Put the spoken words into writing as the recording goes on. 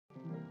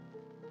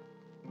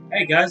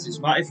Hey guys, it's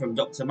Marty from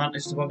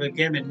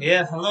DrMantisTobogganGames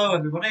here. Hello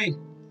everybody.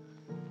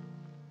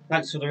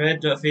 Thanks for the raid,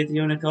 don't feed the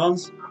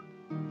unicorns.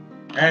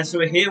 So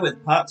we're here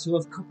with part 2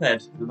 of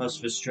Cuphead, the most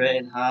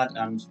frustrating, hard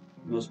and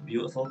most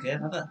beautiful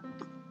game ever.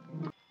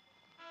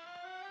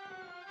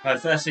 Right,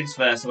 first things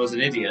first, I was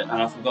an idiot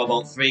and I forgot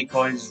about 3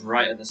 coins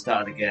right at the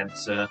start of the game,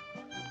 so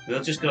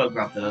we'll just go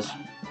grab those.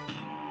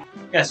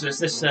 Yeah, so it's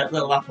this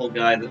little apple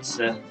guy that's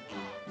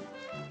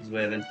he's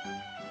waving.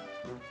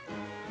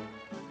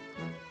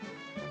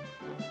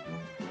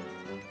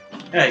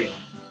 There you go.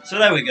 So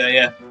there we go,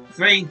 yeah.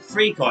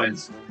 Three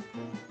coins.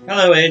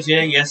 Hello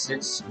AJ, yes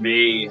it's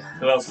me.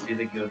 Who else do you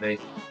think it would be?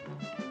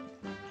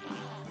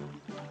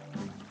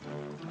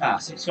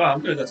 So I'm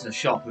gonna go to the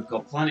shop. We've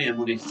got plenty of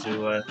money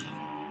to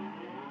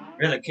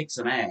really kick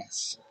some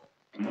ass.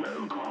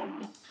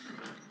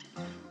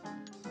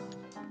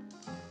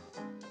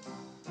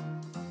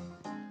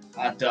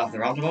 I don't have the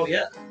roundabout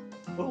yet.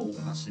 Oh,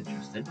 that's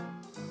interesting.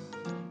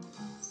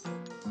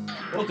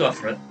 We'll go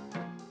for it.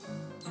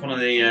 It's one of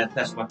the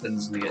best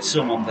weapons and you get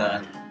someone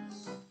better.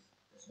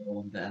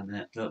 Someone better,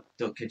 mate.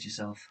 Don't kid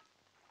yourself.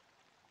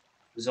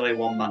 There's only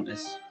one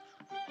mantis.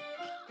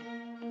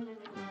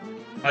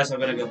 Right, so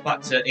I'm going to go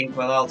back to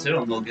Inkwell Isle 2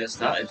 and we'll get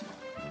started.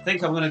 I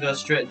think I'm going to go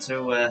straight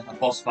into a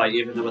boss fight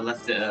even though we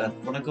left it at a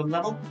run-and-gun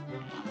level.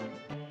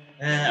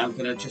 I'm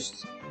going to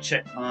just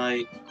check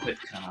my equip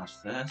card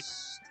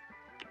first.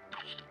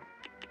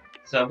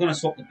 So I'm going to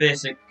swap the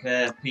basic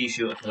pea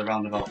shooter for the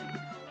roundabout.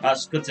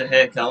 That's good to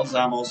hear, Kels.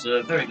 I'm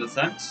also very good,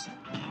 thanks.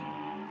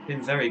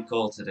 Been very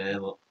cold today,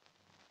 but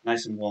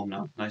nice and warm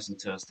now, nice and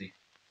toasty.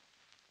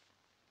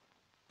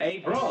 A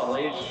brawl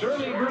is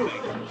surely brewing.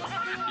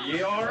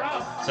 You're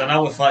up. So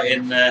now we're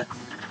fighting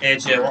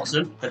AJ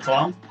Watson, the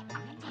clown.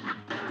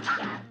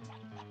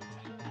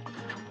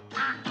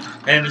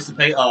 Hey, Mr.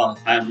 Pig. Oh,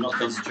 I am not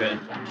concentrating.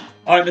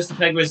 Alright, Mr.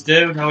 Pigwiz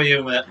dude, how are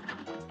you, mate?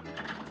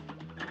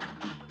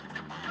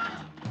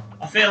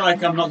 I feel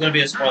like I'm not going to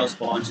be a spoil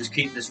sport and just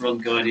keep this run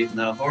going, even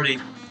though I've already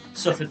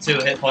suffered 2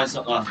 hit points.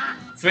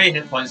 3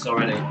 hit points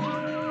already.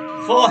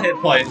 4 hit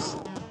points.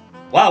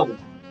 Wow.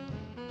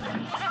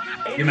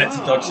 You meant to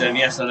dodge them,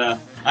 yes I know.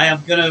 I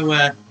am going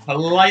to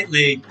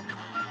politely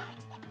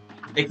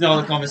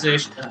ignore the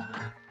conversation.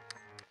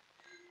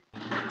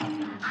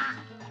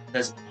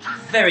 That's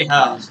very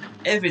hard.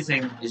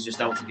 Everything is just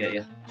out to get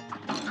you.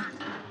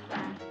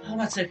 How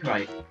am I take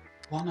right?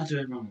 What am I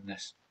doing wrong with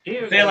this?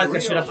 I feel like I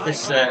should have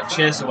this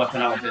chaser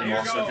weapon out a bit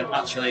more so I can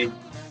actually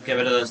get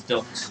rid of those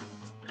ducks.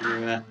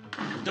 The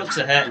ducks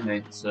are hurting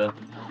me, so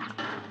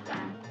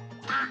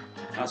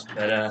that's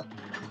better.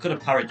 I could have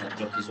parried that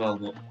duck as well,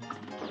 but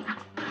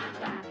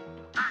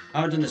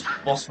I haven't done this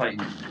boss fight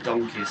in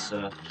donkeys,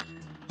 so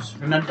just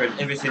remembering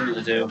everything that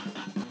they do.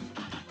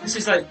 This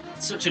is like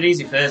such an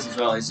easy phase as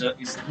well. He's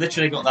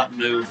literally got that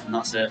move and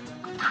that's it.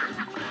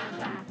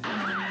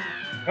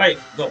 Right,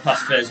 got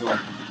past phase 1.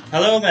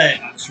 Hello there,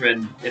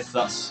 Axrin, if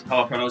that's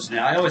how I pronounce it.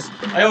 I always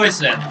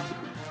say that.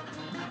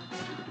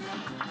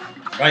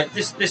 Right,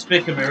 this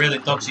bit can be really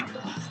dodgy.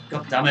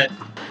 God damn it.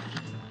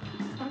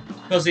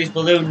 Because these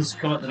balloons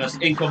come at the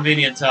most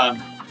inconvenient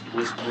time on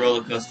this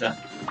roller coaster.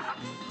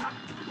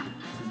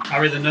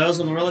 Parry the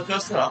nose on the roller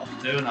coaster, that'll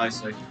do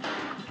nicely.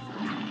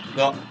 I've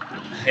got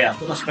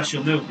my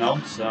special move now,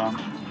 so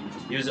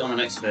use it on the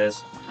next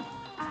phase.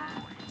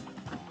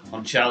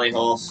 On Charlie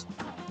Horse.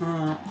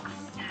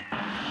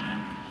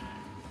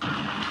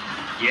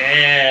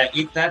 Yeah,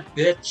 eat that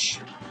bitch.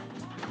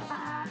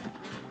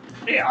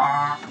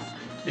 Yeah.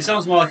 It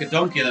sounds more like a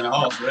donkey than a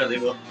horse, really,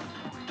 but...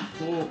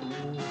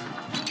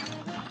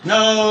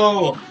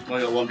 No!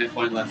 I got 1 hit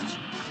point left.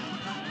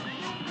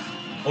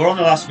 We're on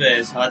the last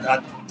phase.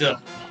 I don't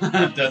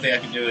think I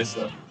can do this,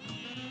 though.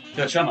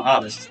 Gotta try my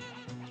hardest.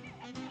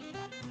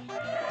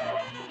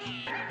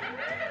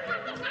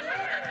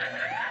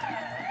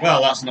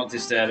 Well, that's not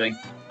disturbing.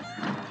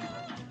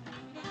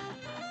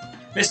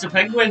 Mr.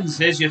 Penguins,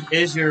 here's your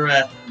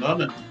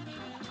moment.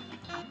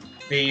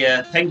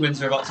 The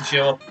penguins are about to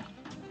show up.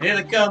 Here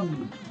they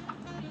come.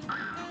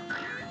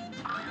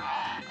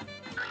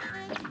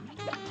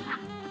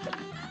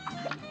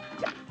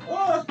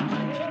 Oh,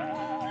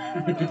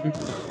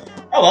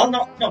 oh well,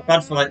 not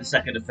bad for like the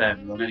second or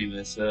third run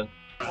anyway. So.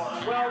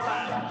 Well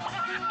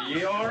done.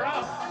 You're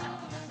up.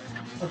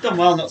 I've done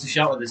well not to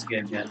shout at this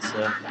game yet,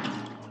 so.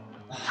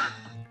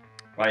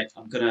 Right,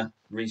 I'm gonna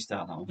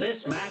restart that one.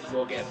 This match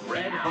will get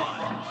red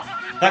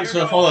hot. Thanks for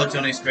the follow,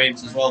 Johnny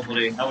Screams, as well,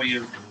 buddy. How are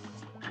you?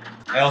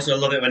 I also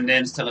love it when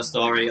names tell a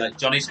story, like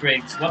Johnny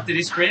Screams. What did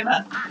he scream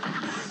at?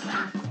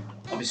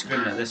 I'll be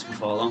screaming at this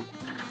before long.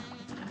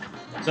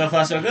 So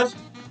far, so good.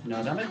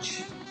 No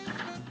damage.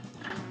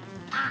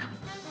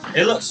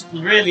 It looks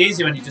really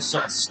easy when you just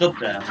sort of stood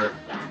there, but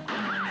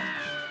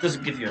it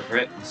doesn't give you a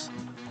break.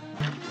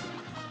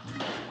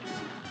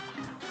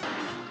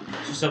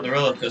 Just up the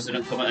roller coaster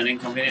don't come at an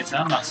inconvenient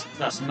time.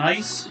 That's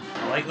nice.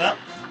 I like that.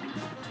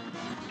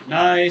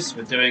 Nice.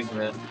 We're doing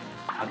it.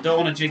 I don't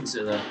want to jinx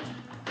it though.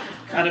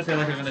 Kind of feel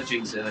like I'm going to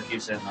jinx it. I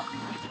keep saying that.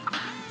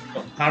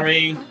 Got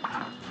parry.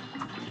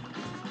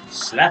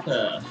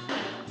 Slapper.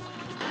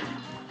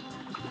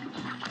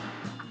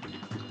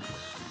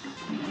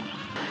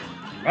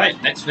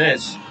 Right, next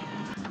phase.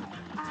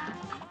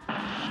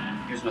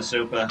 Here's my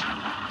super.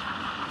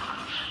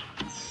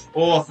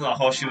 Oh, I thought that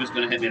horseshoe was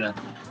going to hit me then.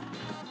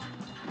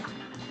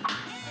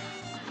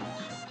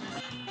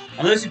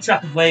 I'm losing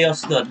track of where you're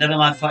stood. Never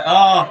mind fight.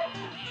 Oh!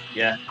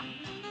 Yeah.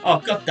 Oh,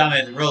 god damn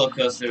it, the roller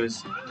coaster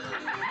was.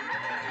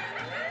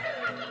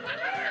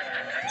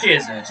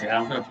 Cheers, AJ.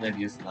 I'm going to blame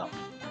you for that.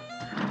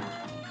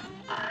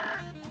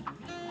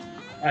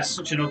 That's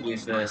such an ugly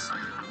face.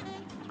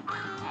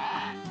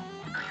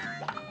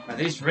 And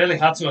these really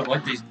had to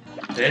avoid these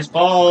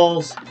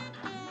baseballs.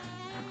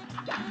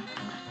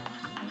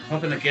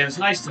 Hoping the game's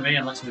nice to me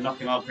and lets me knock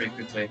him out pretty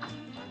quickly.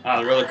 Ah,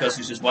 the roller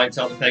coaster's just wiped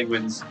out the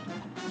penguins.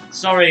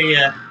 Sorry,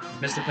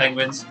 Mr.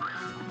 Penguins,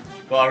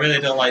 but I really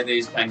don't like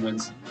these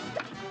penguins.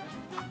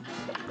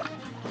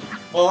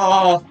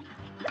 Oh!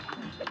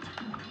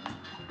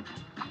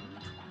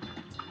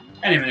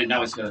 Any minute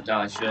now it's gonna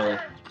die, surely.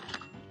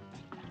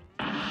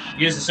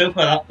 Use the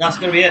super, that's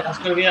gonna be it, that's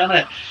gonna be it, isn't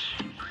it?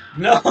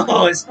 No,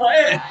 it's not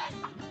it!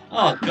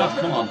 Oh god,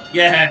 come on.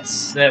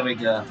 Yes, there we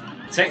go.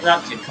 Take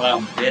that, you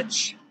clown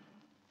bitch.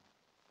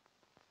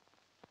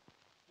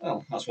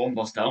 Well, that's one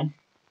boss down.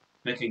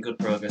 Making good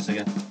progress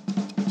again.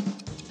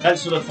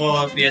 Thanks for the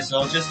follow, be a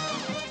soldiers.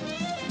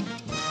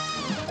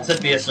 I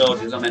said be a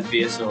soldiers, I meant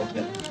be a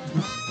soldier.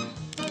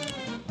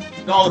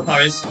 Got all the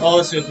parries, all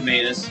the super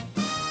meters.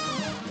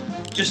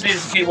 Just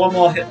needed to keep one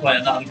more hit point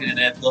and that would have been an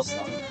A+.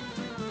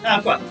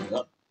 I'm quite happy with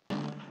that.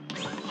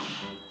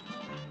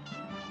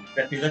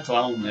 Beppy the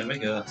Clown, there we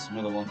go, that's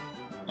another one.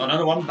 Oh,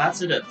 another one,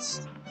 battered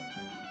it.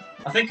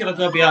 I think it'll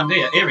go beyond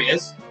here. Here he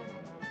is.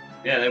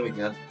 Yeah, there we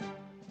go.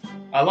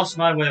 I lost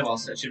my way while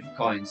searching for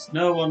coins.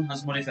 No one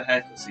has money for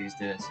haircuts these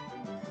days.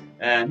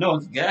 No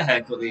one can get a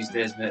haircut these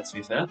days, mate, to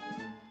be fair.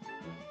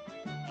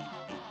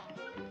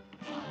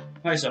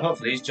 Right, so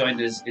hopefully he's joined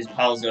his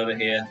pals over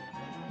here.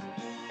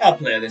 I'll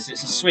play this.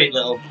 It's a sweet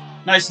little,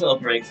 nice little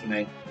break for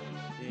me.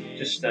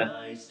 Just, yeah.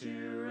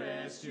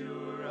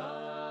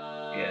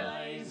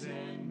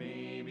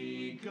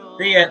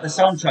 The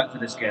soundtrack for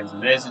this game is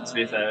amazing, to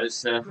be fair.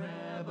 It's, they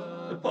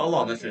put a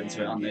lot of effort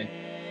into it, haven't they?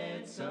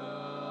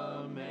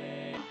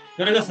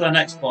 Gonna go for the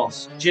next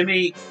boss.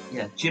 Jimmy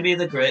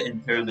the Great in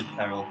Pyramid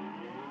Peril.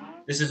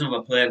 This is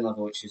another playing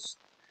level, which is...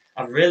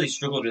 I've really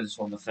struggled with this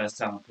one the first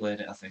time I played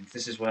it, I think.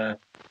 This is where...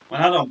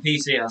 When I had it on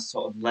PC, I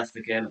sort of left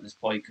the game at this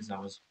point because I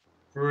was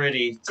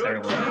pretty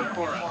terrible.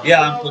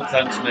 Yeah, I'm good,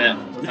 thanks, mate.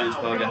 Good, thanks,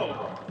 Boga.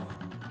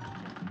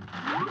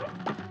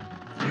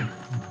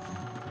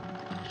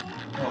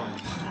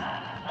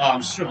 Oh,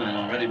 I'm struggling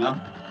already,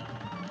 man.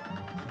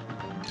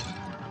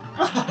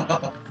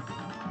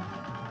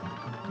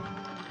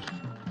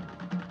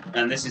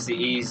 And this is the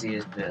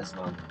easiest bit as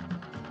well.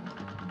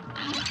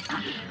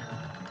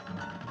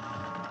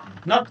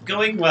 Not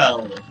going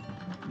well.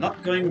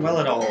 Not going well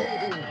at all.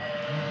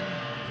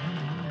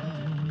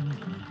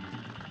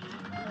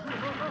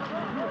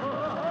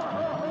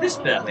 This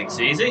bit I think's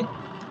easy.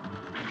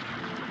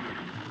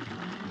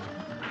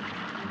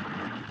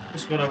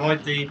 Just gotta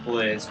avoid the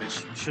blades,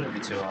 which shouldn't be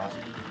too hard.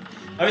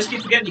 I always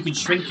keep forgetting you can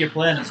shrink your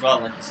plane as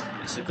well. Like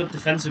it's a good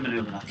defensive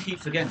maneuver, and I keep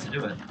forgetting to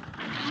do it.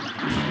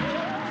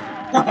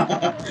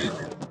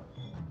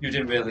 You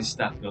didn't really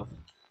stack up.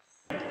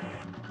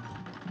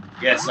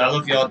 Yes, I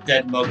love your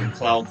dead mug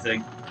cloud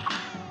thing.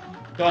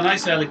 Got a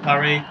nice early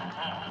parry.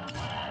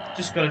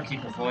 Just gotta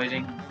keep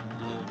avoiding.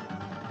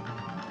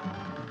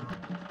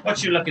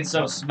 What you looking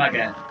so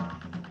smuggy?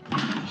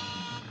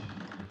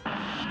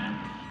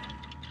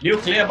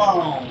 Nuclear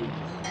bomb!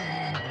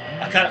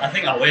 I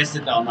think I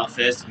wasted that on that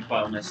face, to be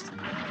quite honest.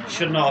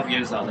 Should not have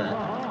used that there.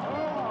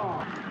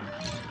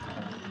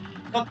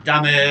 God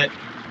damn it!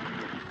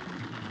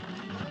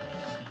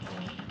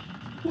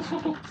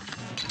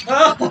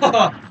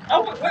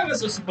 Oh, where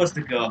was I supposed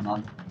to go,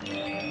 man?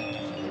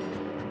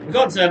 We've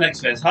got to our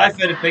next phase. Hi,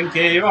 Faded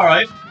Pinky, you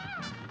alright?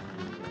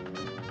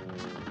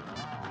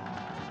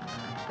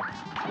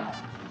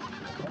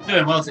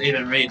 Doing well to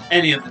even read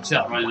any of the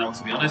chat right now,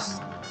 to be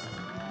honest.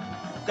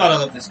 God, I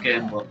love this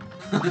game, but...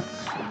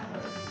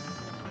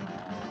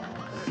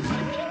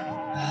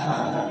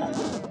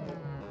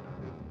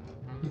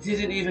 You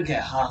didn't even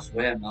get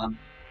halfway, man.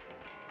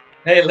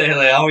 Hey,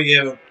 Lily, how are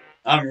you?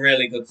 I'm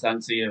really good,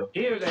 thanks to you.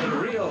 Here's a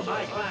real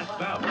high-class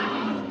bout.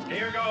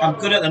 Here goes. I'm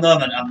good at the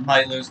moment, I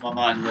might lose my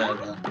mind later,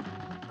 though.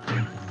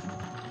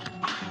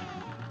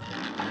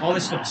 All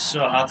this stuff is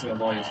so hard to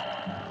avoid.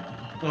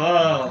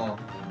 Oh.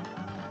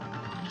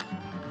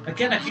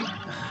 Again,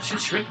 I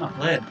should shrink my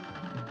plane.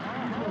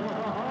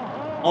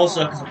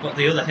 Also, because I've got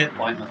the other hit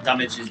point, my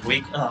damage is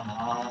weak.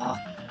 Ah.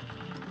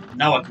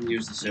 Now I can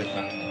use the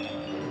super.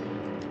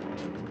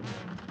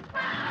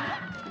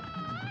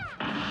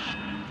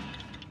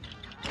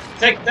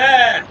 Take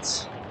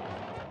that!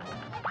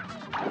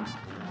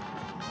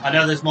 I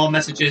know there's more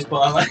messages,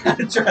 but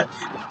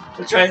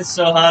I'm trying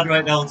so hard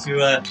right now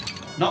to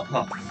not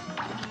pop.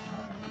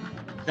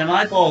 Them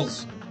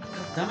eyeballs.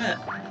 God damn it.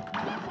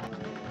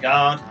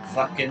 God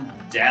fucking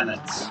damn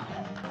it.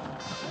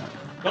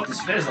 God,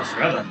 this phase lasts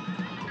forever.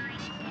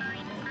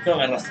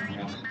 Thought I lasted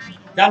forever.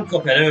 Damn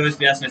Cuphead, who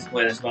has asked me to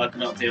play this, but I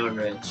cannot deal with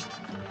rage.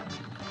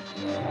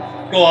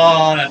 Go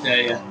on, I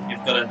dare you.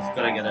 You've got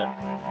to get it.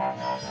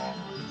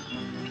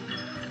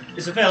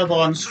 It's available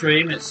on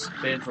stream. It's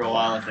been for a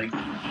while, I think.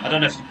 I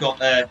don't know if you've got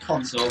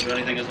consoles or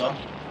anything as well.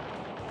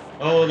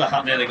 Oh, that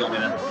hat nearly got me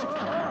there.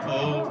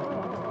 Oh.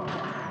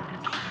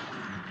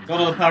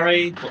 Got another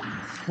parry.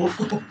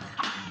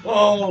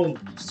 Oh,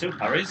 it's two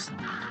parries.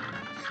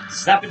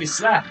 Slappity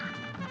slap.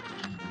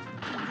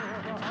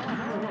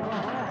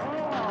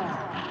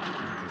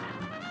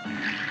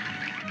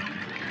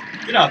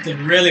 You know, I've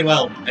done really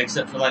well,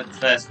 except for like the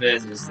first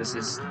phases. This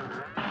is.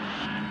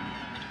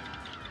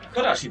 I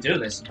could actually do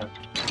this.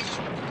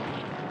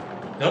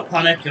 Don't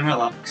panic and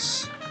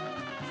relax.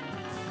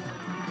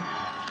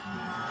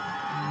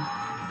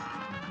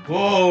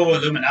 Whoa,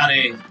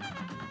 Illuminati.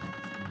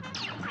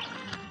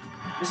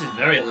 This is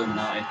very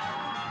Illuminati.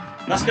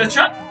 That's gonna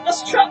trap!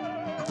 That's a trap!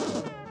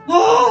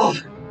 Oh!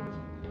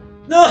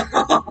 No!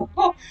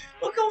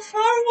 Look how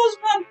far it was,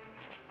 man!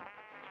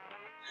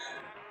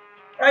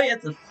 Right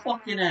at the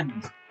fucking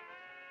end.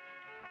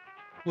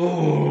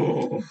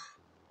 Oh!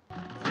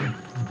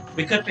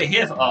 We could be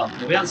here for. Oh,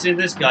 we haven't seen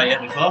this guy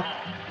yet before.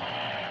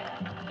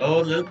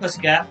 Oh, little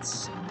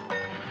pussycats.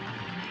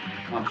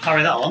 I'll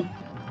parry that one.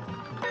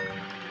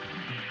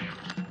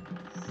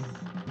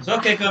 It's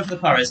okay going for the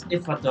parries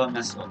if I don't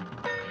mess up.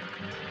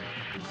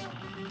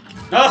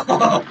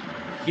 Oh!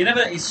 You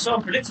never. It's so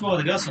unpredictable when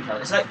it goes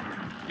sometimes. It's like.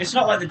 It's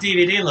not like the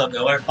DVD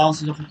logo where it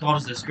bounces off the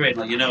corners of the screen,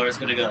 like you know where it's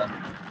gonna go.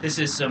 This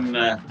is some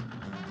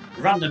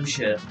random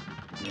shit.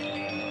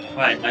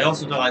 Right, I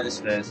also don't like this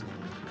phase.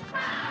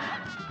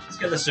 Let's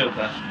get the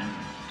super.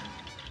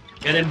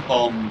 Get him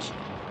bombed.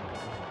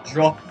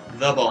 Drop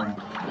the bomb.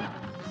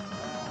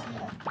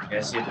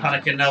 Yes, you're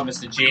panicking now,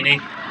 Mr. Genie.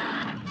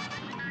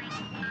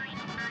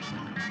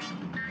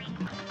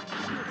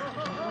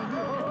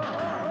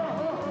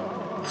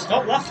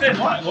 Stop laughing!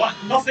 What?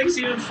 Nothing's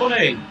even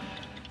funny!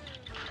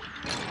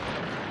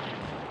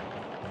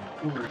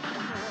 Ooh.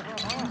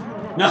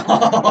 No!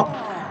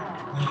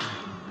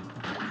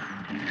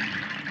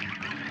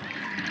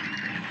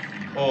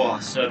 Oh, I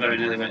so very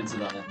nearly went into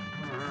that then.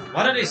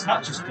 Why did his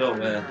hat just go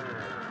away?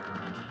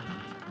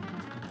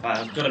 Right,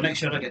 I've got to make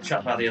sure I don't get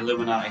trapped by the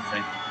Illuminati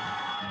thing.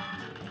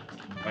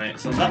 Right,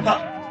 so that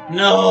part.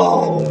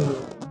 No!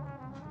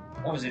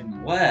 That was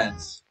even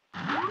worse.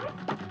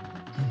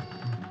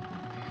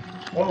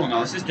 Oh no,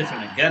 this is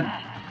different again.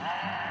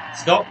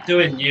 Stop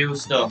doing new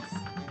stuff.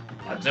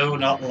 I do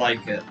not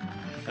like it.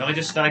 Can I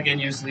just start getting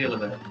used to the other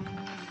bit?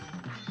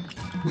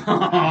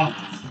 And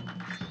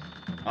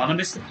I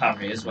missed the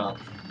parry as well.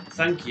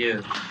 Thank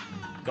you.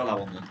 Got that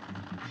one then.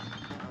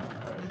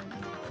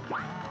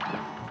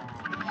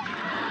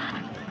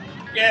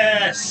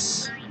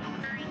 Yes!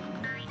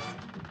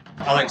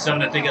 Alex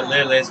having a dig at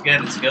Lele's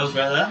gaming skills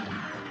right there.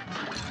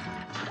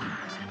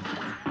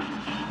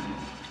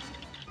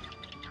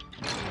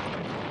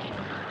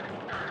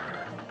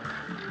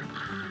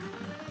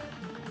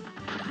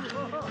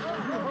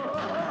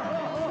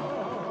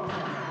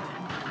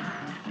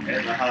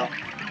 Hit the heart.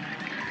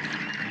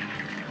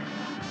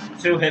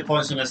 2 hit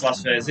points in this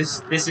last phase.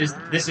 This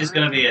is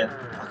going to be it.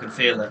 I can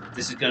feel it.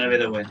 This is going to be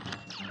the win.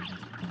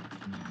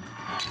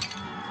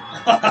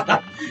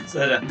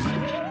 So,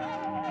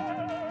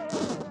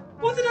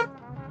 what did I?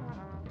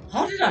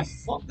 How did I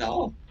fuck that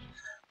up?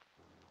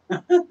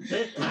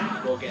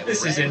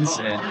 This is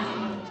insane.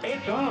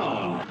 It's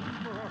on.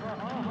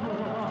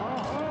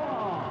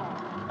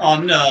 Oh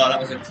no, that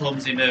was a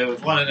clumsy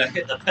move. Why did I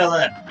hit the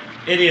pillar?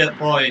 Idiot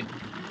boy.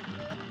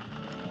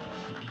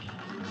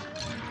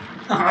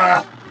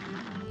 I'm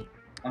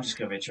just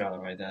gonna retry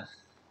that right there.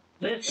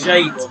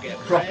 Shite.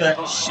 Proper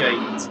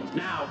shite.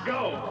 Now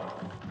go.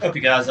 Hope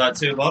you guys are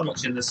too bored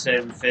watching the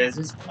same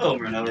phases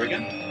over and over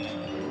again.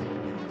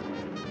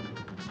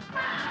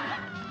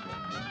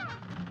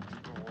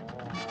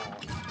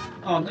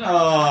 Oh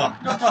no!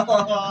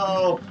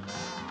 No!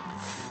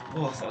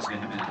 Oh, I thought I was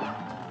gonna hit me.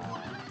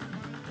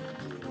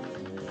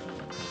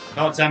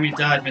 About time you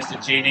died,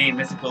 Mr. Genie,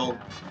 mythical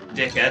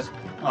dickhead.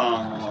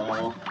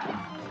 Oh.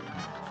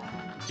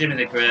 Jimmy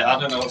the Great, I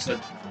don't know what's so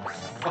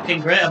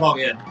fucking great about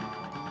you.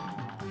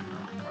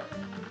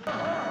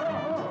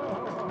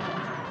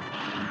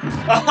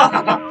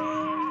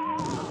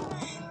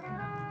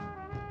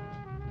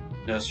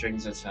 No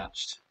strings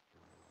attached.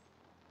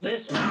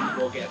 This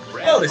will get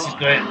red. Oh, this is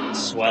great.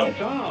 Swell.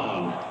 It's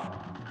on.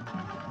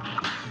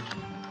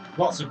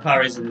 Lots of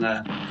parries in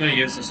there. I'm gonna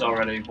use this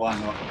already, why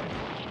not?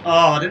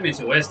 Oh, I didn't mean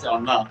to waste it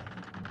on that.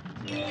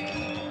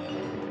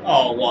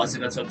 Oh, what as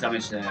if I took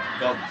damage there?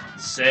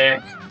 God's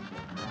sake.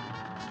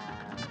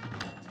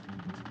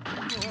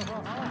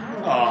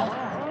 Oh.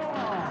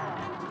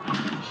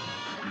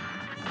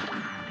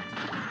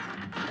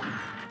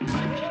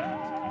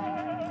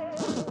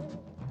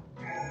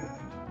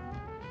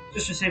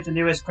 Just received the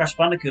newest Crash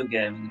Bandicoot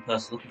game in the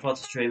post. Looking forward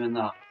to streaming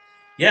that.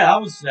 Yeah, I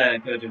was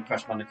going to do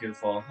Crash Bandicoot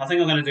 4. I think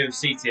I'm going to do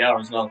CTR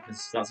as well,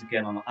 because that's a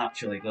game I'm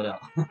actually good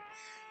at.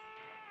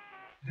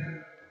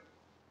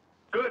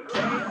 Good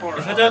day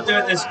If I don't do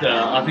it this go,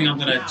 I think I'm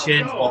going to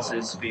change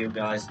bosses for you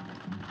guys.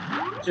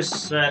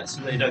 Just so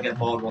that you don't get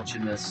bored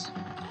watching this.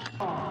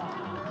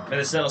 With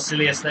this little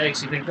silly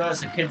aesthetics, you think, oh,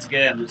 it's a kid's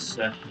game. It's,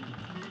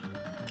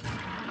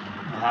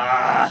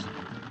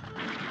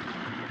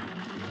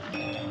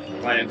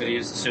 Right, I'm going to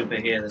use the super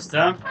here this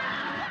time.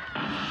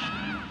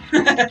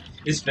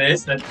 His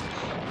face then.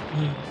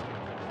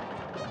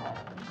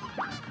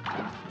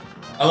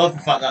 I love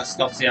the fact that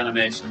stops the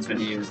animations when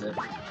you use it.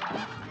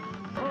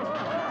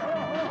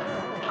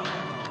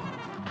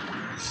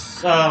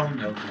 So,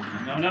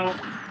 no.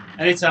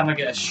 Anytime I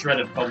get a shred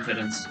of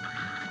confidence,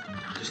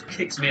 it just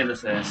kicks me in the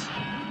face.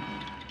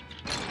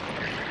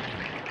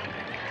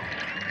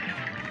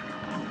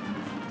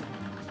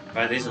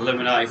 Right, these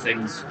Illuminati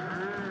things.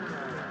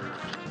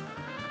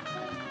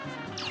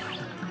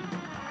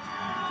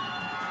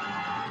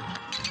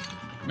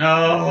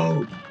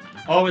 No!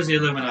 Always the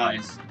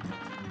Illuminatis.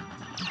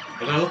 I've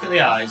got to look at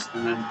the eyes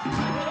and then...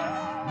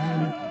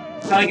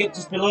 Can I get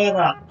just below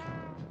that?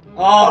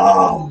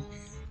 Oh!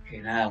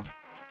 Fucking hell.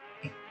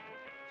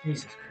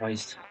 Jesus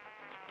Christ.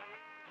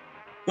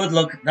 Good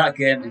luck, that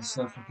game is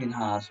so fucking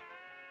hard.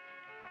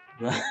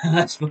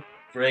 That's what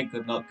brain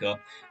could not go.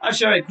 I'm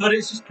sure it could,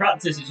 it's just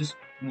practice, it's just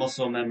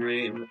muscle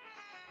memory.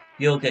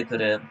 You'll get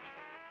good at it.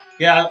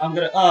 Yeah, I'm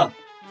gonna... Oh,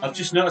 I've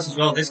just noticed as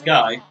well, this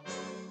guy,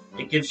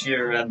 it gives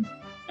you an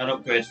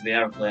upgrade for the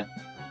aeroplane.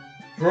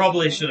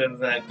 Probably should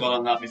have gone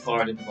on that before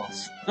I did the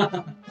boss.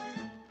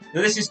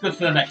 This is good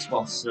for the next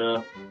boss,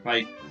 so...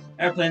 Right,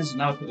 airplanes are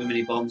now equipped with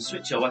mini bombs.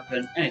 Switch your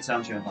weapon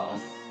anytime during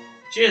battle.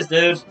 Cheers,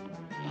 dude!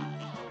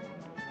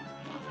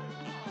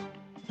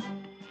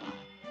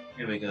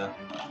 Here we go.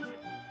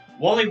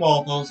 Wally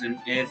Warbles in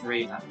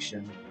Aviary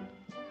action.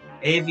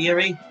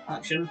 Aviary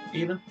action,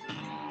 even?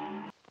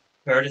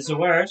 Bird is a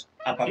word.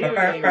 Bird.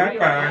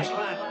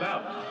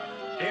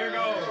 Here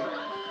goes.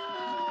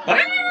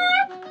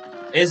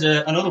 Here's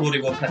another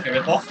Woody Woodpecker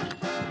ripoff.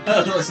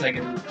 Hold on a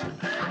second.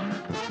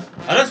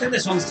 I don't think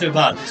this one's too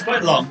bad. It's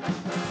quite long.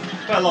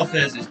 Quite a lot of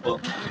phases, but...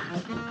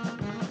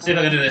 See if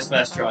I can do this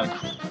first try.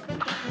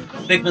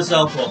 Pick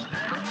myself up.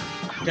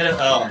 Get a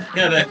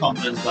bit of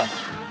confidence back.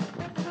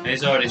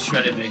 He's already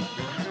shredded me.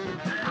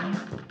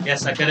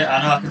 Yes, I get it.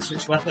 I know I can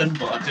switch weapon,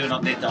 but I do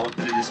not need that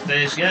weapon in this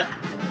phase yet.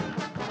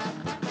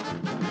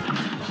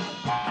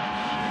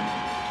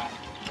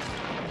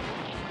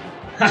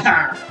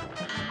 Haha!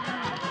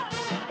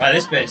 Right,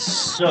 this bit is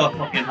so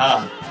fucking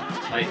hard.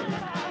 Like,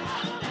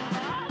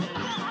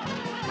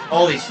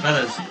 all these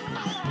feathers.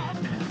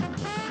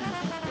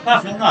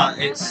 Apart from that,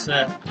 it's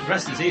the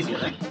rest is easy, I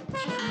think.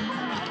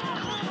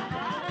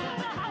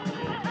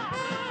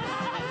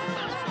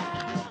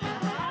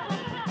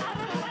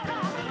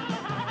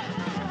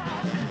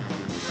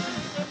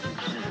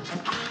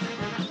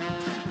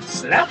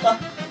 Slapper!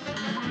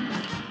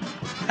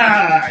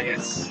 Ah,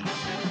 yes.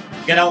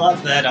 Get out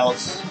that bird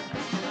house.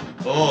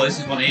 Oh, this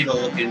is one evil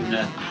looking.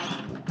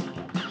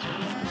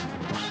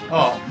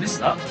 Oh, missed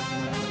that.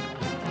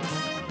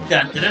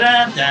 Dun dun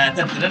dun dun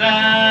dun dun dun!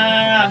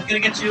 I'm gonna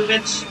get you,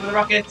 bitch, with the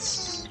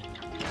rockets.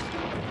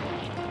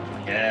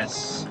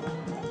 Yes.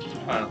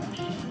 Well,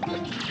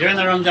 you're in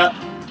the wrong guy.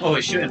 Oh,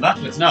 he's shooting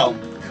backwards now.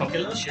 Cocky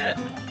little shit.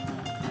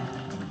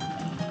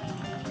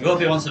 You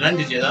hope he wants to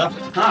ended you though.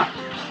 Ha!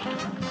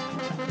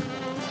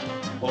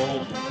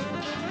 Oh.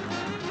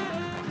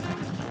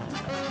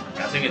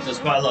 I think it does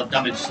quite a lot of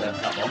damage there,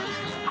 that one.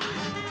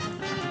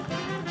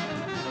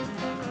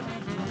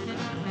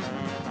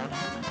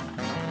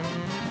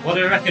 What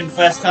do you reckon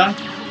first time?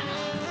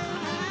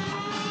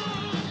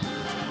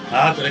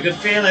 I've got a good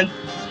feeling.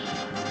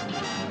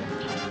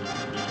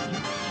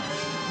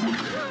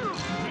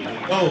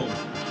 Oh,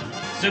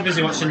 so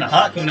busy watching the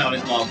heart coming out of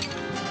his mouth.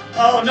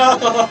 Oh no!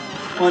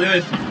 What am I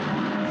doing?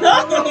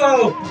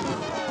 No!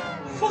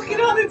 Fucking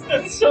hell, it's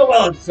done so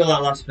well until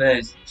that last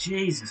phase.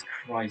 Jesus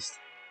Christ.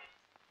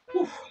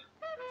 Whew.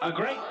 A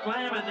great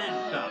slam and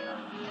then some.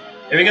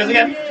 Here he goes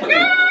again.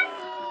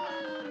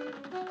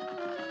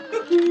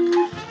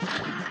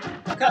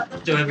 I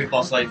can't do every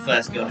boss like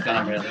first go, can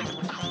I really?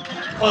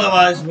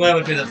 Otherwise, where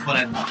would be the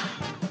fun in that?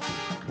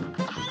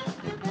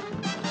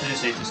 I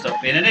just need to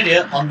stop being an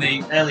idiot on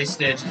the early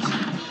stages.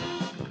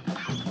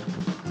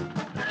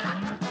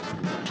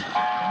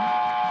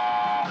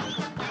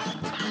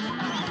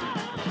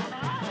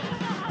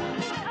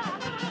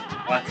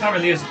 Well, I can't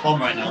really use the bomb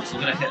right now, so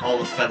I'm going to hit all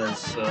the feathers,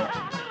 so...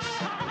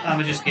 I'm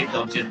going to just keep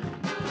dodging.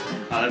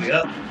 Ah, there we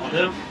go. I'll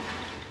do.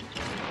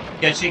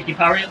 Get a cheeky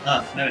parry.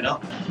 Ah, maybe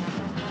not.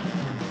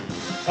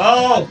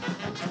 Oh!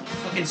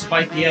 Fucking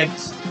spike the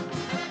eggs.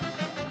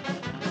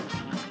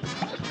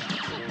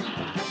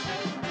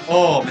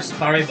 Oh, missed the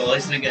parry, but at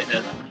least I didn't get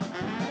hit.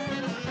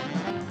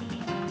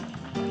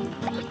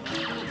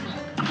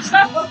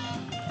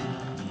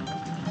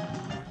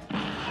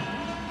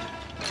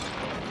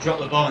 Drop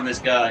the bomb on this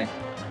guy.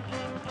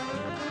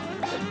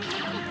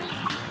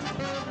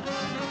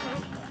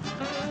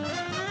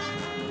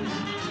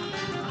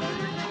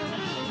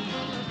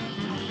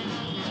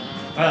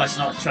 Well, it's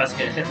not trying to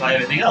get hit by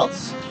everything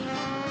else.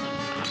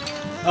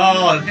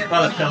 Oh, I'm hit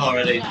by the pill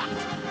already.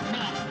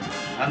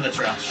 And the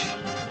trash.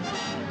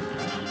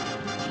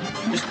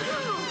 Just...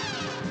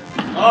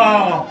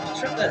 Oh!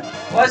 Trip there.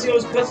 Why is he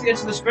always close to the edge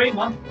of the screen,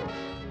 man?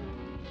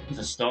 It's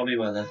a stormy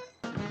weather.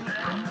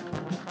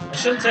 I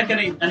shouldn't take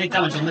any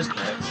damage on this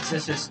play, because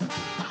this is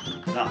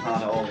not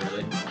hard at all,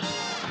 really.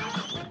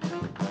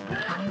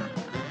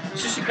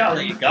 It's just you can't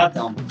let your guard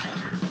down for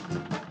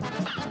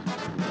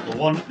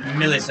 1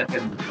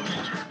 millisecond.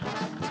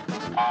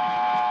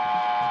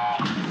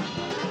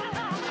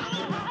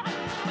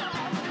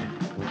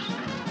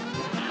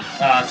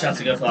 Ah, I tried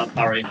to go for that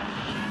parry.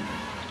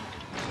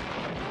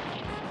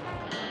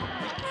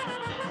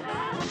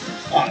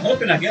 Oh, I'm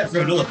hoping I get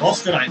through another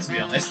boss tonight, to be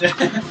honest. I'm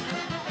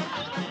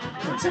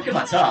taking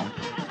my time.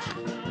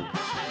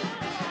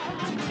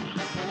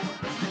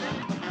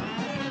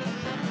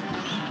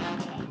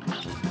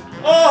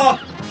 Oh!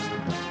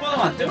 What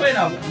am I doing?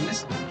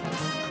 It's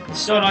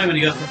so annoying when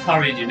you go for a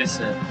parry and you miss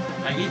it.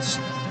 Like, you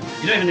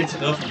don't even need to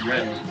go for it,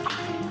 really.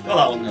 Got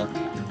that one, though.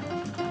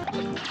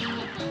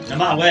 No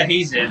matter where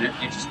he's in, it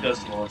just goes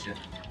towards you.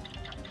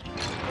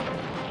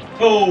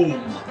 Boom!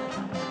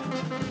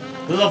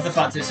 Love the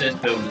fact it says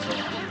boom as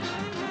well.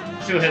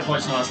 2 hit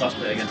points on that last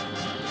bit again.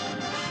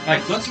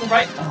 Right, go to the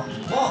right. Oh,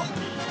 what?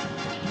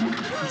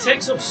 It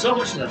takes up so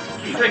much of the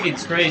frigging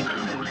screen.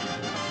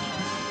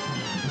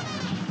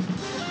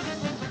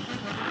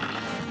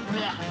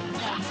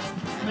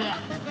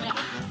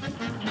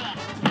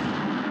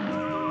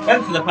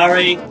 Went for the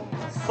parry.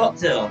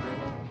 Fucked it up.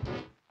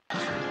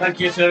 Thank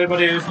you to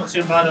everybody who's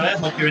watching, by the way.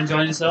 Hope you're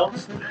enjoying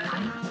yourselves.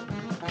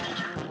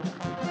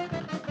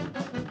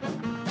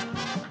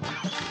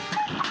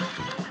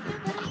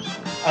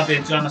 I'd be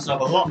enjoying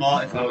myself a lot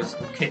more if I was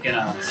kicking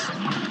ass.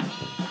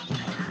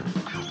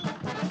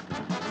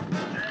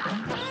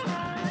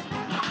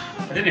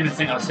 I didn't even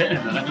think I was hitting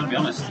him then, I'm going to be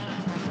honest.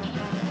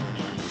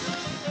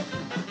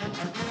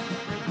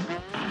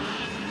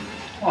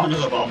 Oh,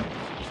 another bomb.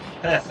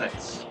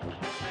 Perfect.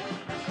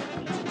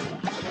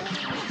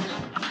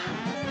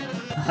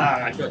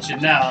 Ah, I got you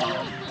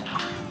now.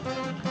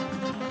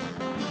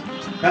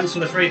 Thanks for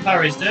the free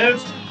parries,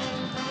 dude.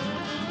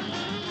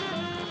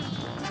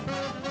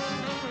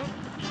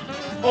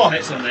 4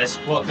 hits on this.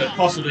 What could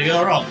possibly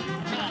go wrong?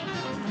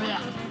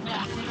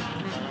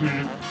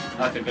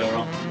 That could go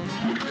wrong.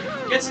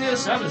 Get to the other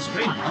side of the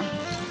screen, man.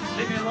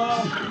 Leave me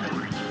alone.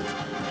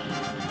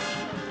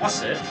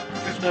 That's it.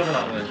 Drift over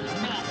that way.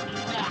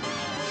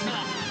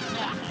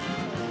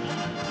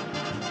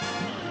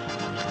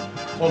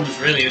 One was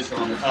really useful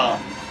on the... Oh,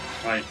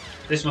 right.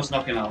 This must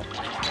knock him out.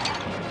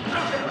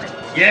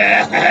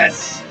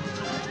 Yes!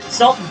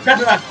 Salt and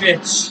pepper that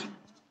bitch!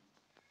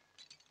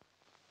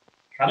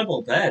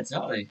 Cannibal birds,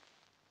 aren't they?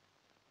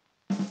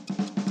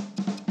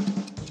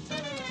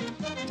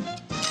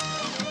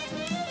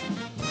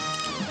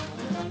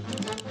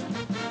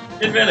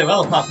 Did really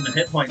well apart from the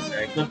hit points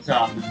there. Good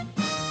time.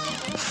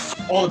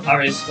 All the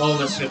parries, all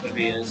the super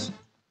beers.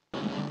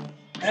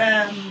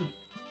 Right,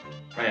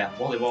 yeah,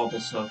 Wally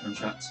Warble's so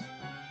contract.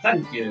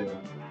 Thank you.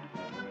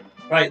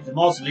 Right, the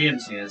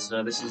mausoleum's here,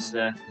 so this is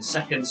the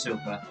second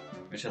super,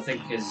 which I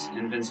think is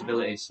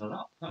invincibility, so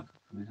that could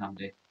come in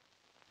handy.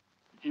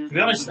 To be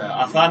honest though,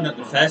 I find that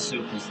the first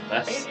super is the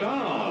best.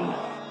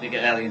 You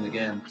get early in the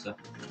game, so...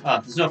 Ah,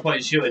 there's no point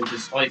in shooting,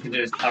 because all you can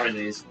do is parry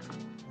these.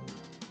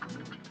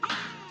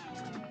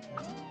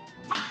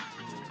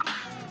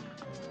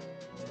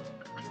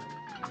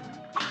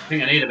 I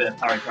think I need a bit of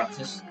parry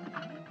practice.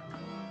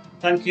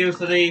 Thank you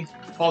for the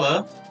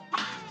follow.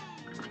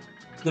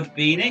 Good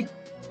beanie.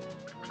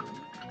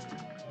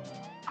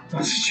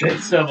 I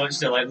straight so much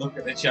to like look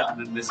at the chat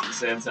and then this at the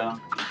same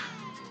time.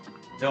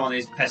 Don't want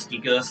these pesky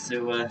ghosts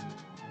to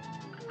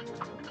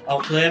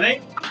outplay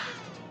me.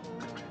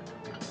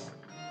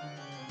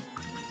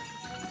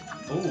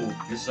 Ooh,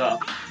 who's that?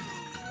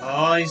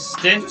 Oh, he's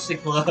dangerously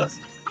close.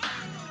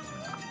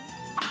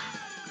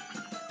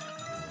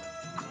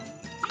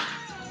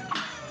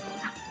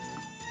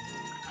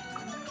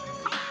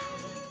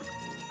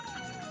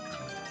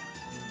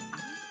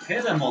 Okay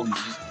then, ones.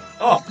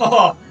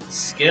 Oh,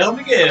 scale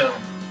McGill.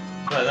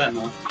 Right then,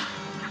 man.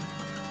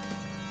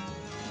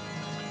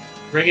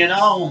 Bring it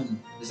on.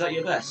 Is that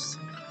your best?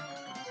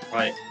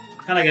 Right.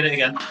 Can I get it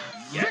again?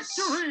 Yes!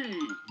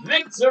 Victory!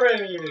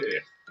 Victory!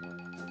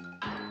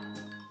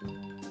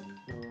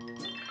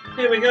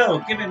 Here we go.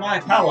 Give me my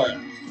power.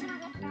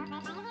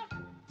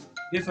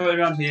 If I were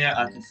around here,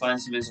 I could find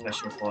something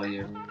special for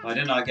you. Why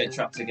didn't I get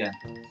trapped again?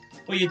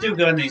 Well, you do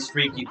go in these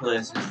freaky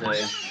places, don't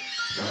you?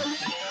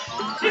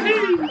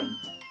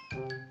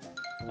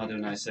 I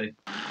don't know, I see.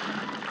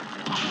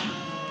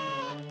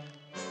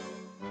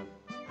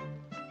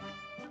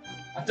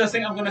 I don't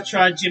think I'm going to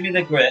try Jimmy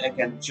the Great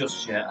again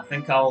just yet. I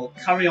think I'll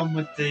carry on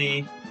with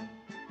the...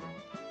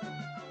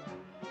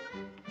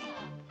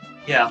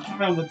 Yeah, I'll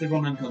carry on with the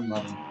run and gun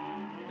level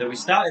that we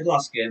started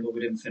last game but we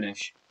didn't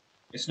finish.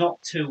 It's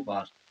not too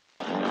bad.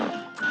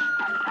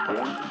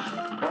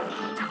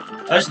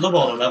 I just love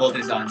all the level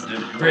designs,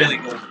 dude. It's really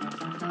good.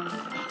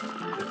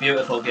 It's a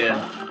beautiful game.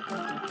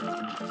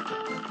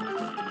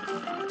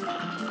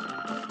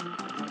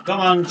 Come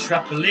on,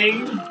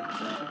 trampoline.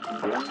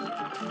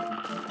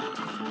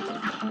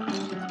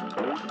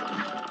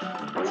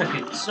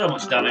 Taking so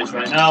much damage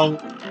right now.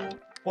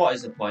 What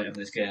is the point of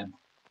this game?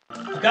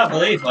 I can't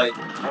believe, like,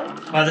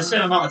 by the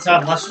same amount of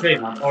time last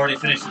stream, I've already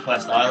finished the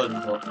quest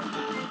island, but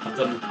I've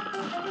done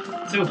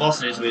 2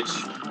 bosses, which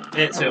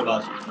ain't too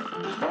bad.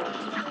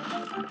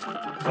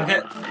 If I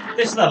get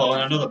this level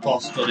and another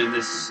boss done in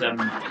this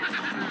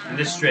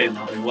stream,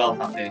 I'll be well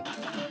happy.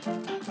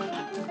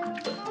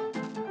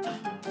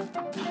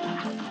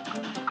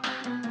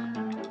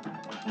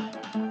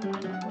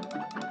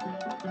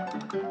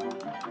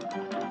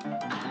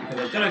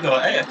 We're going to go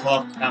at 8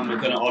 o'clock and we're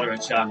going to order a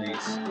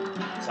Chinese.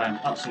 So I'm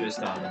absolutely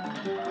starving.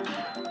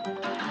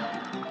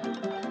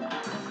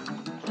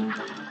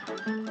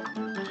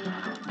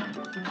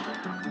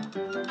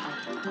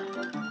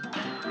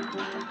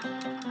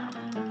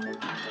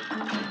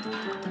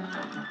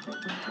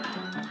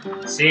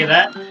 See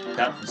that?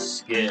 That was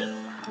skill.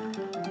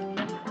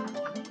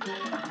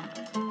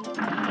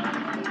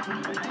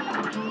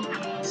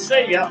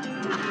 See ya!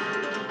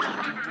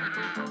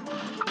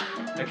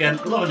 Again,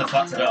 loving the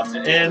fact I don't have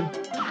to aim.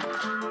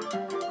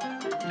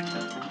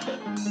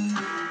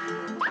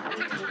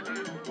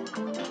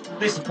 At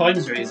least the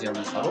coins are easy on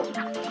this level.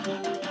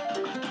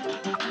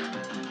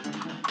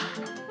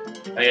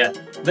 Oh yeah,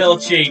 little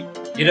cheat.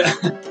 You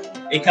don't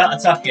you can't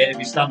attack it if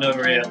you stand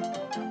over here.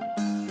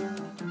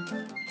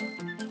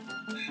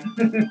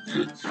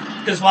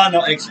 Because why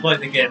not exploit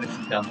the game if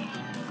you can?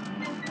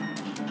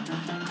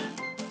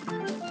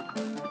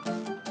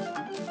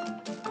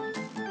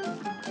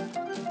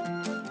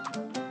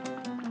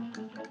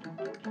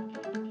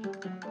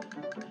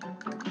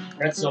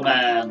 Pretzel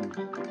Man.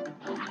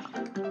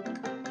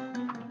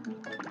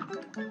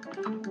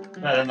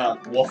 Better than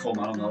that Waffle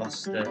Man on the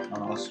last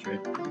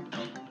stream.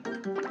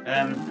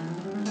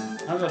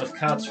 I've got enough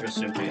cards for a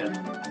super yet.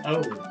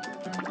 Oh.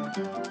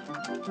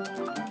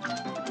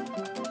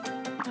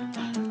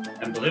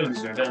 And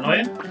balloons are a bit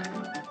annoying.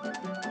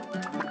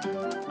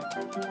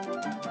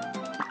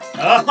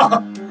 Oh!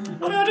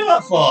 What do I do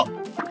that for?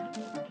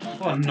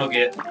 What a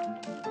nugget.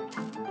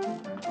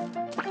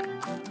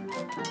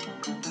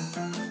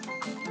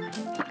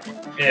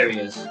 There he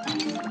is.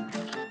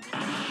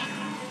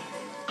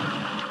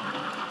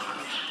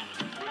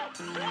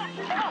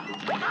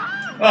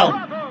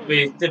 Well,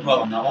 we did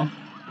well on that one.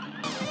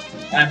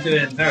 I'm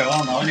doing very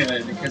well now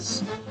anyway,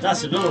 because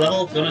that's another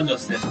level done and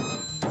dusted.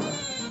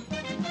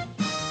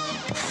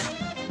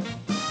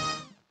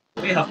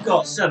 We have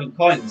got 7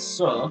 coins,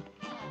 so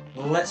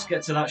let's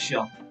get to that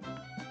shop.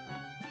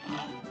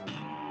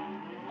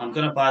 I'm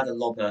going to buy the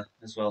lobber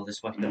as well,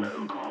 this weapon.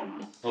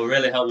 Will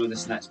really help me with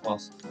this next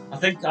boss. I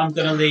think I'm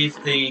going to leave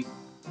the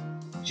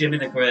Jimmy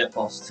the Great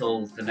boss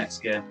till the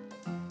next game.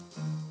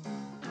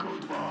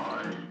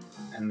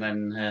 And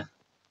then,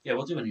 yeah,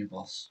 we'll do a new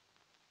boss.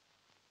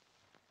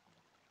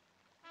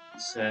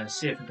 Let's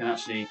see if we can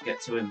actually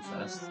get to him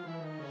first.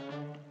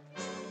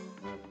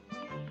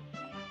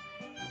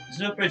 There's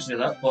no bridge to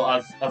that,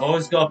 but I've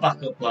always got a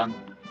backup plan.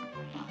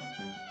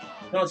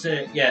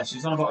 Yeah,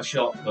 she's on about a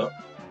shortcut.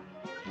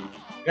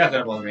 We're not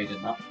going to bother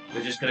reading that.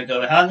 We're just going to go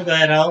behind the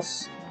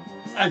birdhouse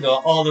and go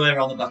all the way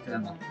around the back of the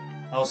map.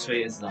 How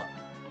sweet is that?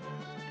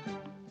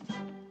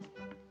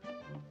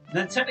 And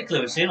then technically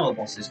we've seen all the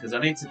bosses, because I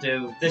need to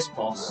do this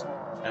boss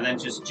and then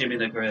just Jimmy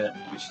the Great,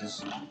 which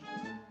is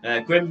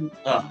Grim.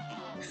 Oh,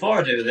 before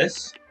I do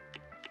this,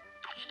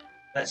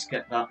 let's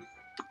get that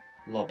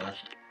lobber,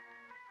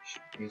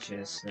 which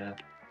is. I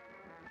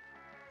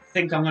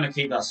think I'm going to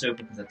keep that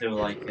super because I do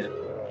like it.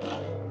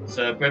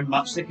 So Grim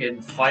Matchstick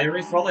in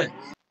Fiery Frolic.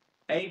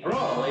 A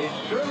brawl is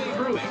surely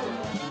brewing.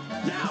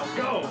 Now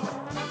go!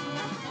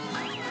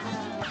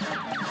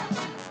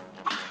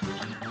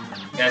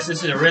 Yes,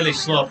 this is a really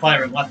slow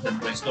firing weapon,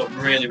 but it's got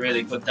really,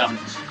 really good damage.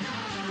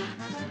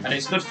 And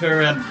it's good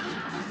for,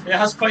 it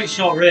has quite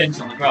short range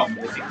on the ground,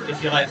 but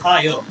if you're like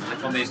high up,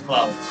 like on these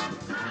clouds,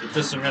 it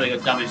does some really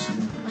good damage,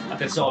 and I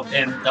can sort of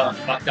aim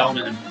back down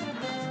at him.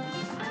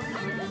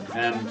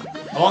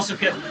 I'll also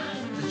get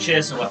the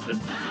chaser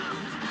weapon,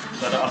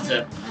 so I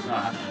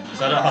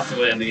don't have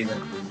to aim either.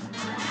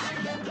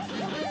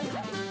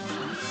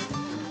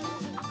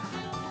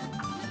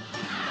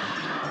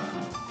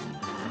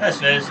 That's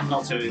fair, it's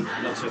not too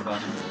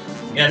bad.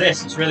 Yeah,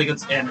 it's really good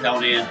to aim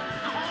down here.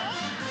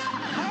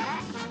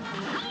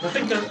 I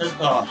think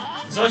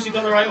as long as you've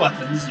got the right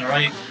weapons and the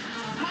right...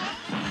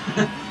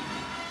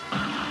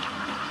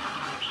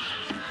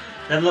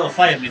 Them little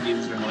fire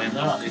minions are annoying,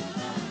 though, aren't they?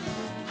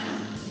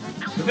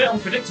 It's a bit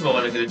unpredictable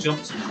where they're going to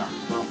jump sometimes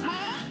as well.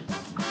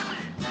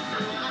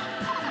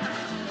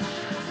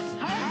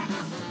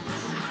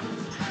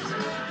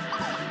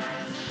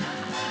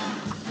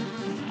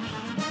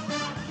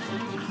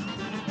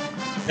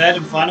 Third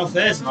and final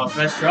phase of our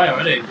first try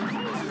already.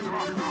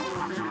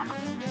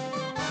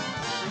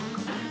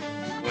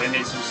 We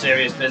need some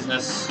serious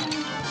business.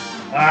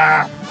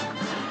 Ah!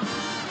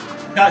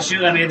 Can't shoot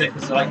them either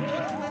because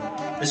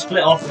they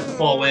split off in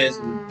 4 ways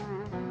and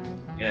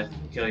yeah,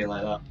 kill you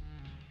like that.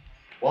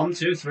 1,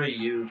 2, 3,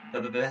 you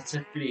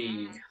better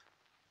flee.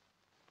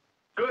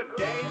 Good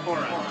day for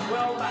us.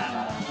 Inkwell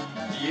Isle.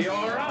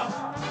 You're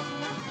up.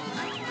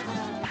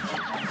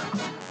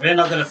 We're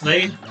not going to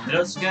flee. They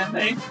don't scare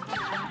me.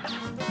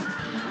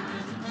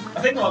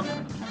 I think what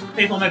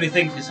people maybe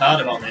think is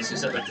hard about this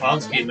is that the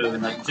clouds keep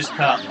moving. Like, you just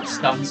can't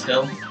stand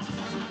still.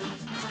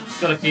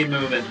 Just got to keep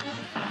moving.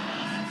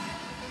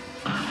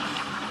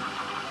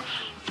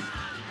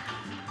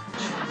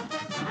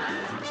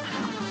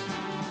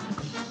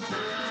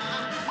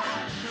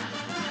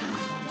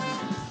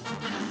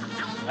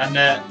 And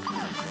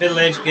Middle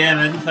Age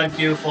Gaming, thank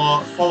you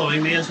for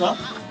following me as well.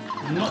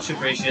 Much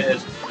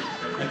appreciated.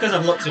 And because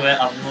I've looked to it,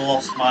 I've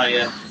lost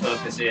my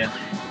focus here.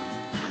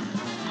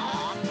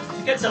 If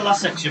you get to the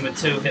last section with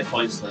 2 hit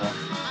points though,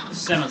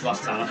 same as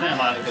last time, I think I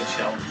might have a good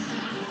shot.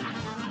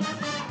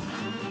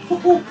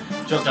 Woohoo!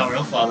 Dropped down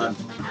real far then.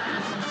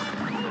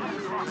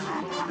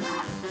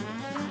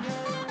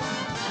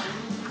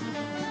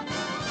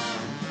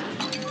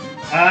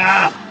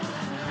 Ah!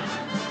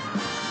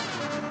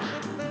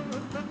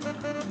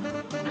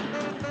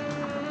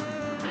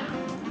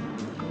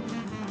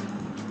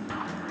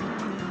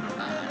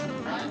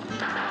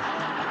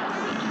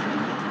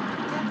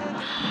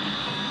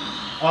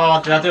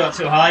 Oh, did I do it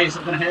too high? Is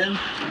it going to hit him?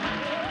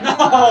 No!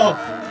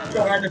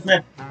 Dropped right in the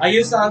flip. I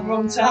used that at the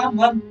wrong time,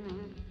 man.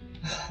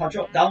 I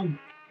dropped down.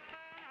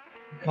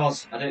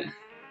 Because I didn't...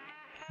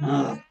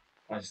 Oh,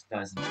 I just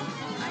died.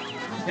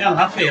 Yeah, I'm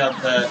happy. I've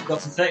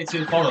got to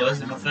 32 followers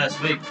in my first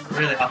week.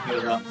 Really happy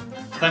with that.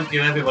 Thank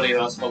you everybody who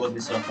has followed me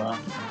so far.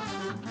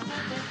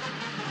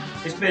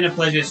 It's been a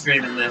pleasure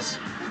streaming this.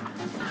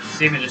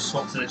 See me just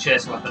swap to the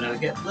chase weapon and I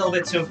get a little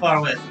bit too far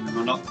away from them.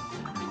 I'm not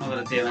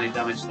going to deal any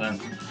damage to them.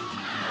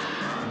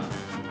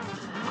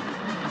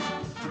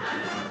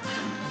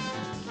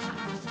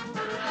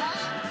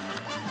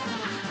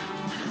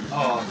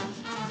 Oh,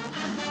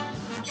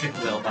 tricky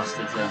little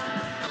bastards there.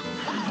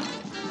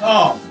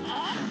 Oh!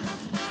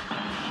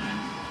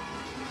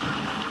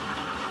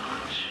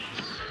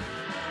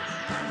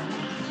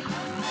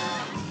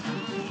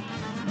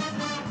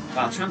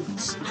 I'll try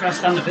to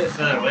stand a bit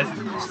further away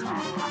from this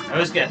time. I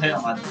always get hit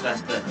on like the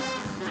first bit.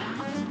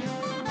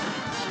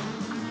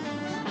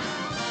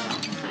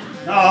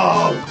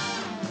 No!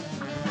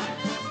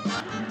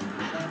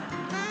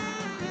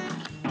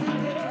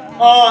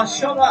 Oh, I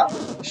shot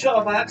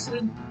that by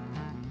accident.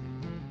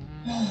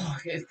 Oh,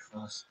 getting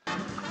close. You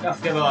have to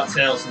forget about that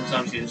tail.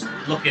 Sometimes you're just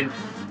looking,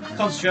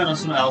 concentrating on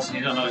something else and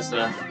you don't know it's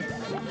there.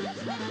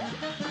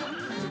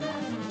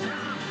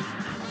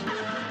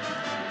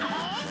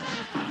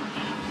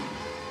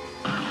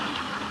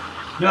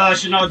 No, I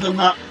should not have done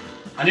that.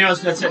 I knew I was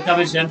going to take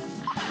damage then.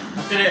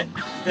 I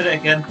did it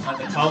again. Like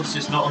the cloud's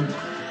just not on.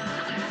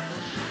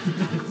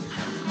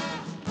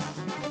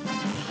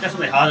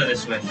 Definitely harder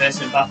this way.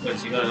 Facing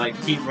backwards, you got to like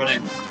keep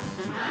running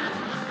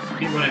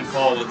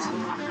forwards.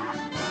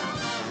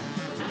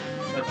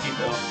 Gotta keep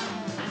it up.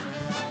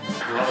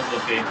 Oh, that was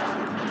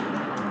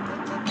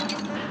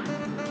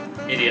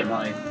lucky. Idiot,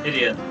 Matty.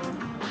 Idiot.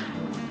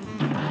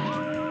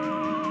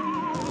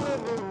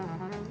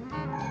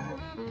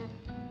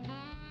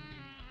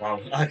 Wow,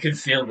 I can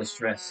feel the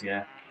stress,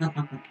 yeah.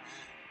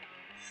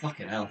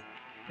 Fucking hell.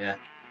 Yeah.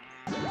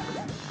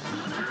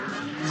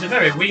 It's a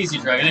very wheezy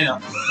dragon, isn't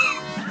it?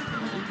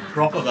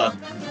 Proper bad.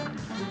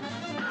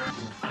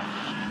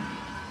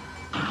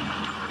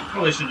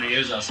 Probably shouldn't have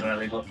used that so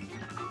early, but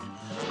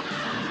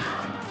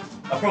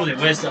I'll probably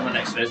waste it on the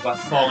next phase by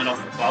falling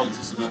off the clouds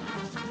or something.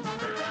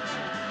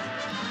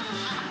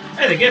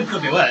 Hey, the game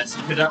could be worse.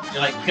 You could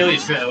like kill you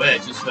straight away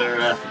just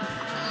for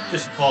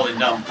falling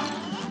down.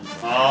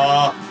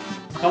 Oh,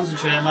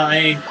 concentrate,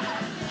 Matty.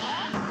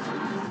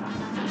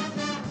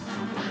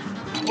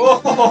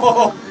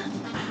 Whoa!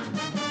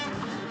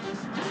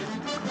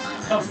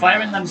 Stop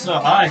firing them so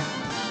high.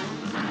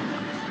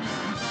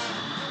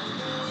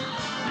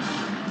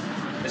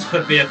 This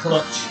could be a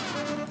clutch.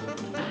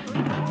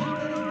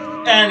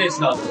 And it's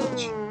not a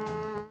clutch.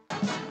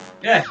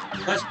 Yeah,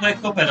 let's play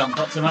Cuphead on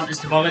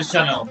DrMantisToboggan's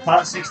channel,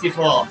 part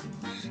 64.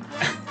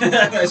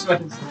 That's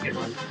what it's looking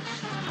like.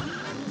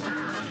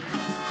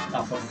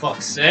 Oh, for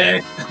fuck's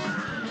sake.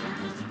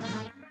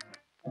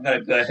 I'm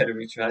gonna go ahead and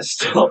retry.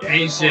 Stop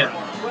being shit.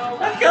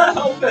 I can't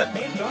help it.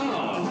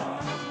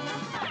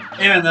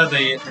 Even though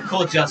the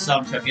cool jazz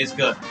soundtrack is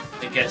good,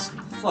 it gets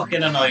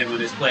fucking annoying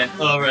when it's playing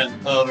over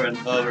and over and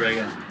over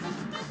again.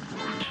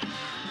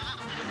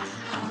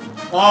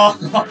 Oh,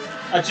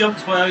 I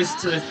jumped where I was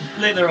to the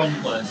completely wrong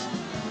place.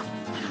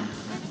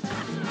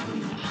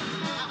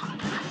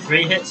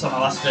 3 hits on the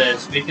last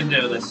phase. We can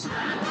do this.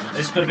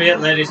 This could be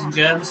it, ladies and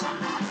gents.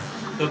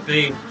 Could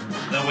be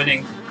the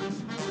winning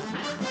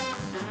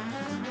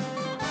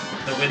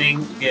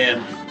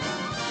game.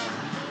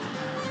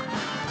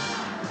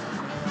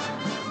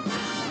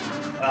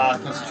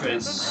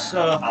 Concentrating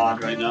so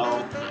hard right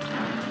now.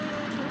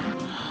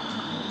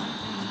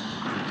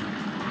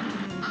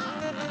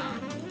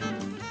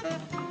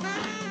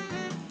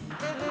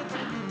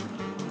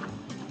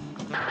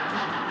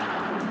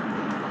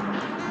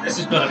 This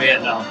is gonna be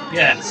it now.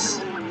 Yes.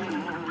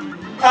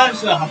 I'm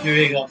so happy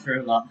we got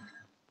through that.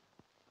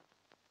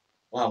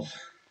 Wow.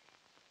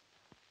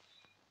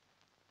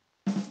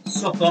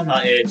 suck on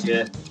that age,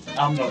 yeah.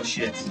 I'm not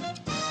shit.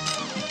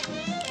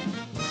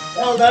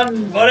 Well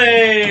done,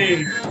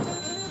 buddy!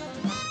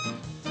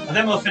 And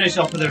then we'll finish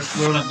off with a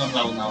run and gun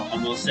level now,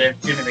 and we'll save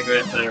Jimmy the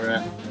Great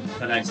for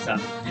next time.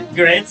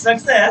 Great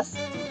success!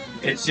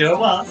 It sure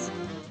was.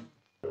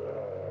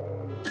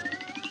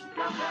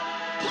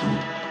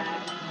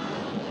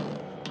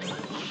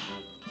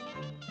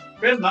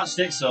 Brave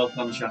matchstick sword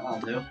contract,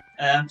 I'll do.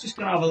 Just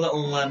gonna have a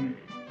little have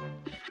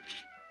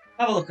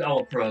a look at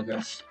our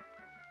progress.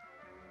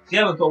 So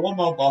yeah, we've got one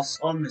more boss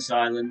on this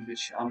island,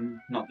 which I'm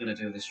not gonna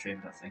do this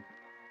stream, I think.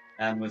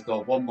 We've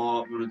got one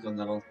more run and gun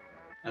level.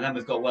 And then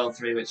we've got World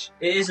 3, which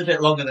it is a bit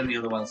longer than the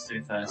other worlds, to be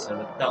fair,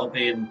 so that'll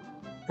be in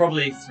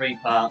probably 3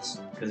 parts,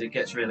 because it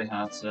gets really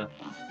hard, so...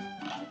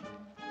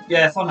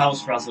 Yeah, fun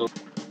house frazzle.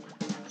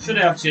 Should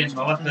I have changed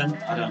my weapon?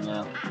 I don't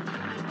know.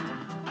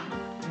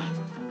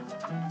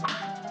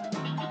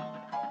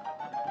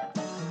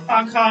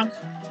 Honk honk!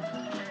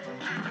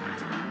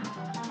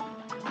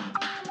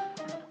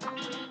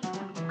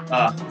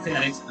 I think I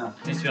need to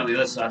be on the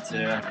other side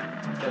to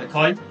get the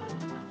coin.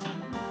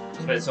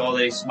 That's where it's all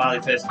these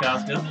smiley face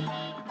cards go.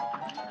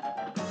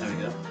 There we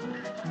go.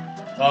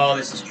 Oh,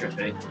 this is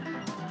trippy.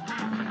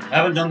 I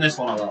haven't done this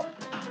one a lot.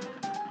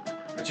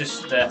 But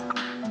just the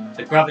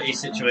gravity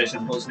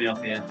situation puts me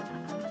off here.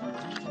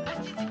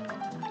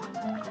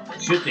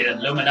 Shoot the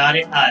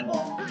Illuminati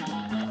eyeball.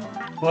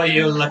 What are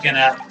you looking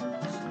at?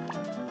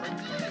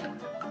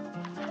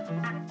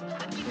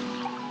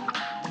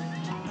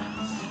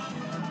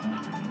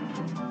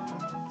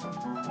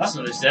 That's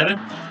another 7.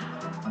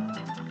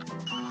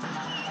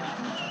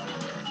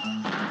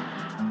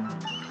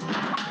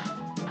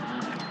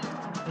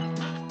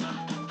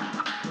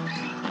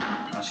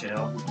 Actually,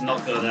 I'll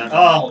not go there.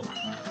 Oh!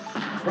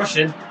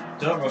 Rushing.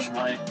 Don't rush,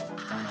 mate.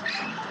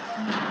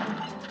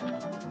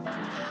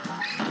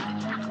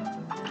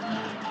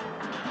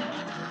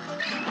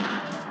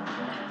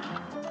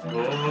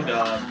 Oh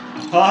god.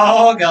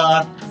 Oh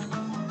god!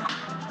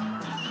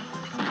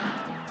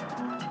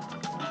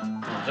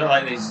 I don't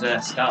like these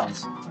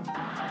stars.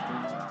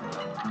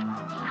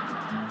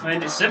 I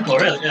mean, it's simple,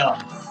 really. Yeah.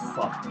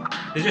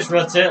 Fuck. They just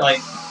rotate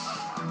like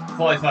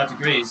 45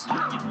 degrees.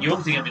 You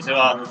wouldn't think it'd be too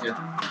hard, would you?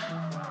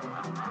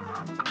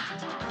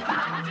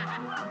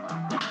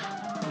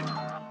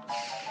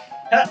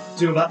 Ha!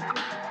 Do that.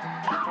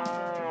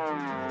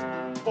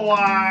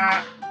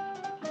 Blah.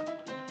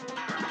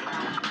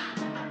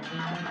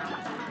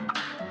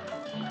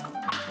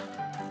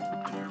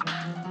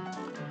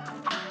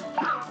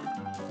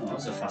 Oh, that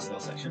was a fast little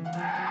section.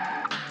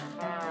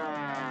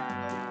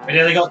 We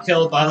nearly got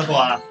killed by the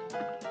blah.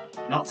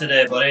 Not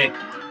today, buddy.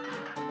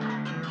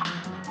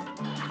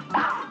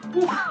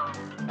 Whew.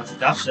 That's a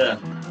dash there.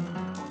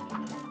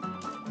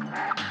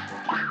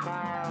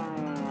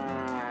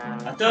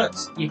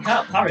 You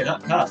can't parry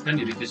that card, can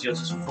you? Because you'll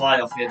just fly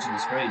off the edge of the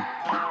screen.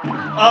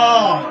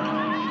 Oh!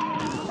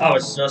 I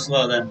was so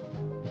slow then.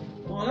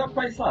 Well, I got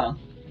quite far,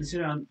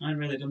 considering I haven't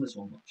really done this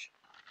one much.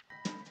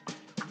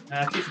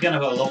 I keep forgetting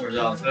I've got a lobber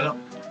as well.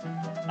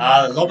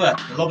 The lobber.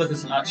 The lobber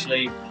doesn't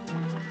actually...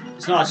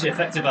 It's not actually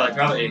affected by the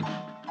gravity.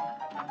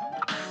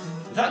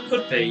 That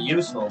could be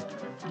useful.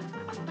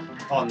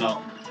 Or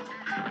not.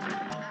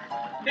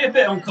 Be a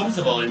bit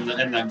uncomfortable in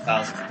them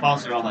cars,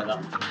 bouncing around like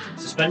that.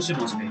 Suspension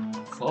must be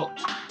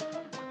fucked.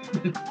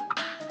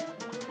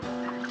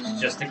 It's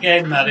just a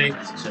game, Maddie.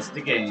 It's just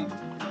a game.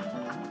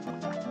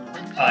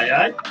 Aye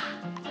aye.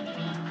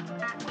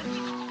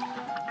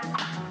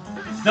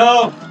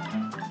 No!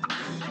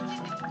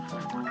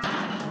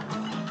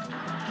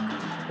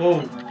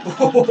 Oh!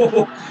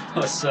 I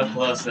was so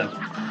close then.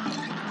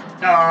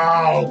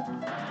 No!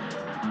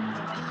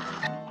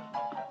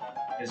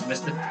 Here's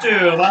Mr.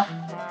 Tuba.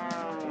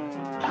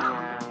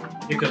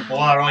 You can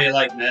blar all you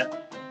like, mate.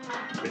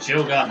 But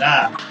you're gonna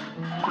die.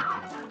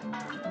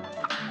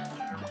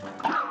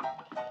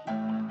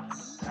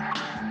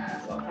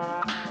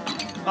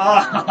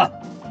 Ah!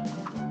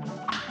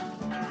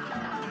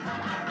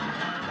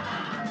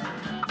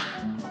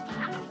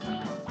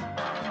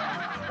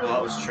 Oh,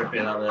 that was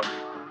trippy, that bit.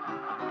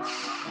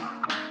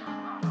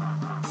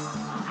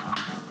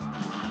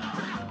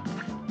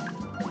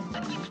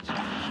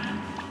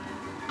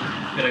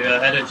 Gonna go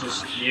ahead and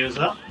just use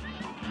that.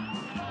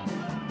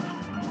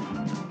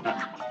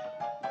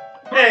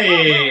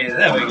 Hey,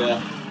 there we go. I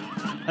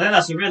think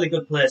that's a really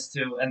good place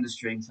to end the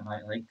stream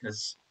tonight, I think,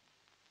 because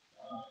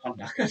I'm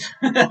knackered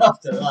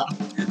after that.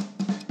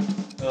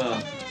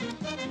 Oh.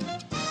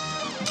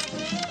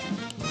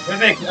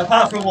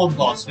 Apart from one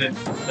boss, we've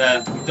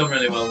done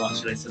really well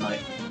actually tonight.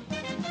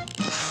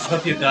 I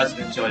hope you guys have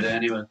enjoyed it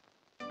anyway.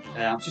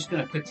 I'm just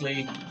going to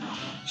quickly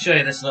show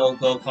you this little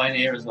gold coin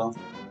here as well.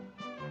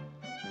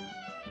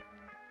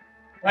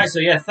 Right, so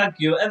yeah, thank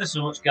you ever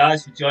so much,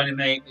 guys, for joining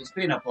me. It's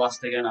been a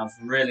blast again. I've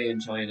really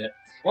enjoyed it.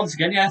 Once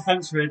again, yeah,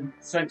 thanks for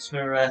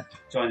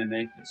joining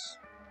me. It's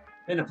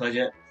been a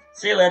pleasure.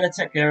 See you later.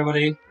 Take care,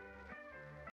 everybody.